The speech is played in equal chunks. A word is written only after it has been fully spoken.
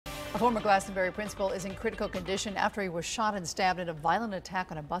A former Glastonbury principal is in critical condition after he was shot and stabbed in a violent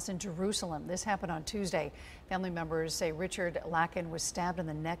attack on a bus in Jerusalem. This happened on Tuesday. Family members say Richard Lacken was stabbed in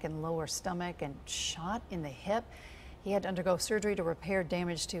the neck and lower stomach and shot in the hip. He had to undergo surgery to repair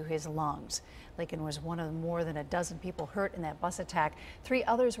damage to his lungs. Lacken was one of more than a dozen people hurt in that bus attack. 3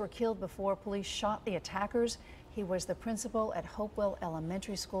 others were killed before police shot the attackers. He was the principal at Hopewell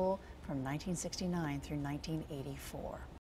Elementary School from 1969 through 1984.